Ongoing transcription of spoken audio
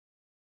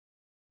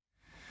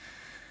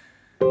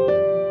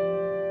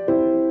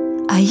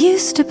I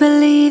used to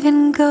believe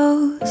in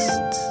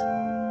ghosts,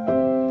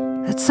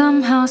 that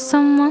somehow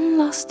someone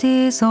lost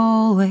is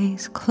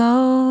always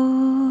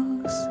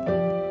close.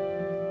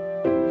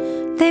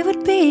 They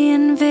would be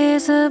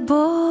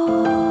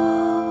invisible,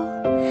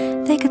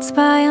 they could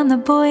spy on the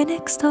boy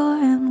next door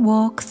and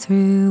walk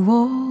through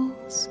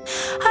walls.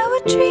 I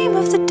would dream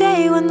of the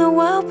day when the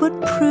world would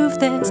prove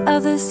there's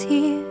others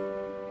here.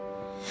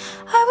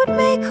 I would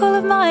make all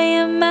of my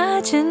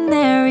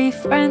imaginary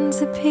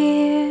friends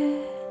appear.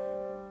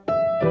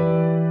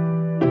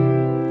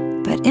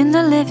 But in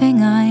the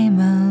living I'm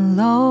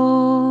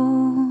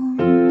alone.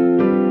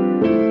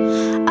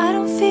 I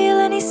don't feel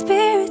any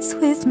spirits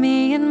with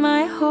me in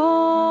my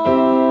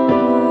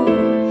home.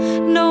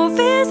 No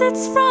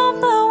visits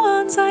from the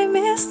ones I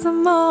miss the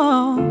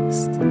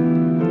most.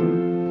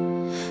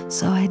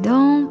 So I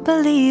don't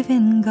believe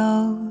in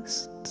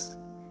ghosts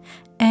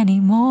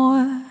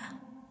anymore.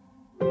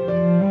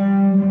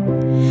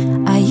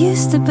 I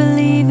used to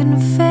believe in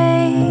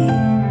fate,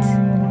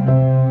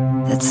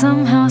 that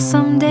somehow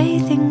someday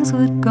things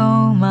would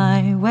go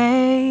my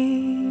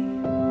way.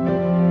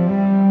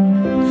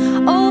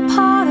 All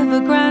part of a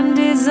grand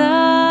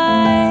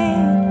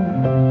design,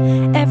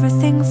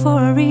 everything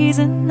for a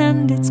reason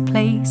and its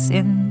place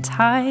in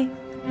time.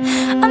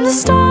 And the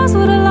stars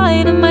would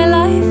align and my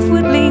life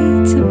would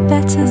lead to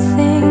better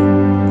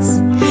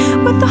things,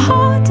 with the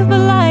heart of a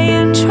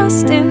lion,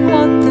 trust in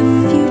what the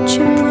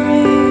future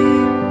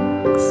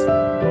brings.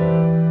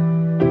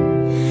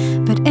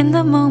 But in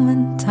the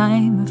moment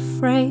I'm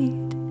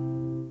afraid,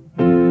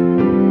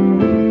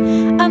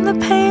 and the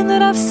pain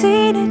that I've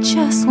seen, it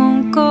just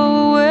won't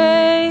go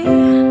away.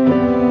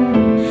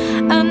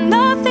 And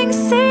nothing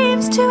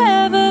seems to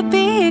ever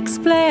be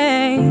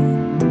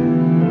explained.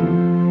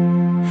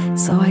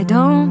 So I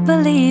don't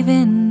believe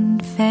in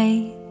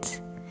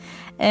fate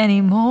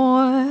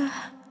anymore.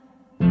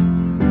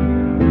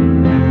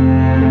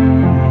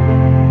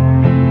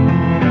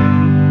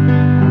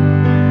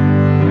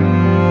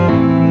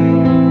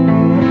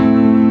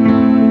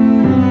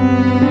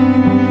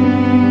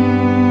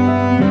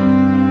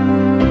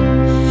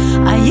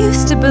 I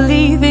used to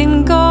believe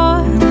in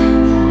God,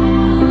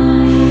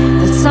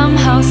 that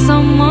somehow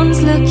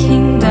someone's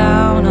looking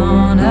down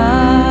on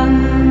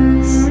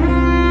us.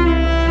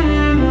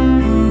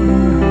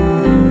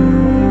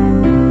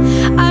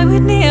 I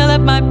would kneel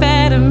at my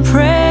bed and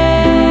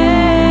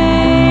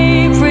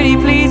pray, pretty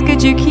please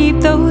could you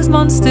keep those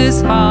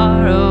monsters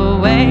far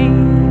away.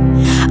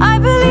 I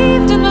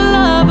believed in the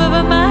love of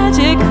a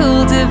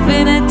magical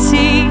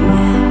divinity.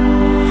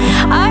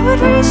 I would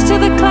reach to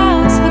the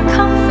clouds for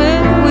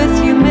comfort with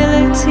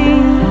humility.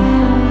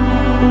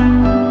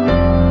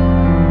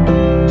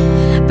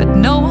 But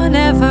no one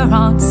ever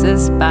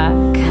answers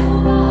back,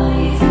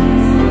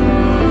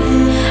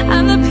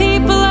 and the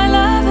people I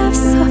love have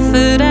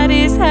suffered at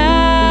his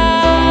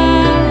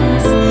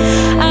hands.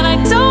 And I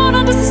don't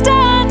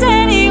understand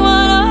any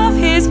one of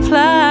his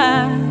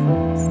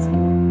plans.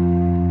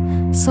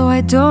 So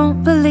I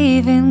don't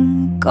believe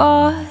in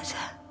God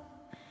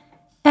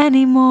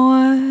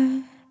anymore.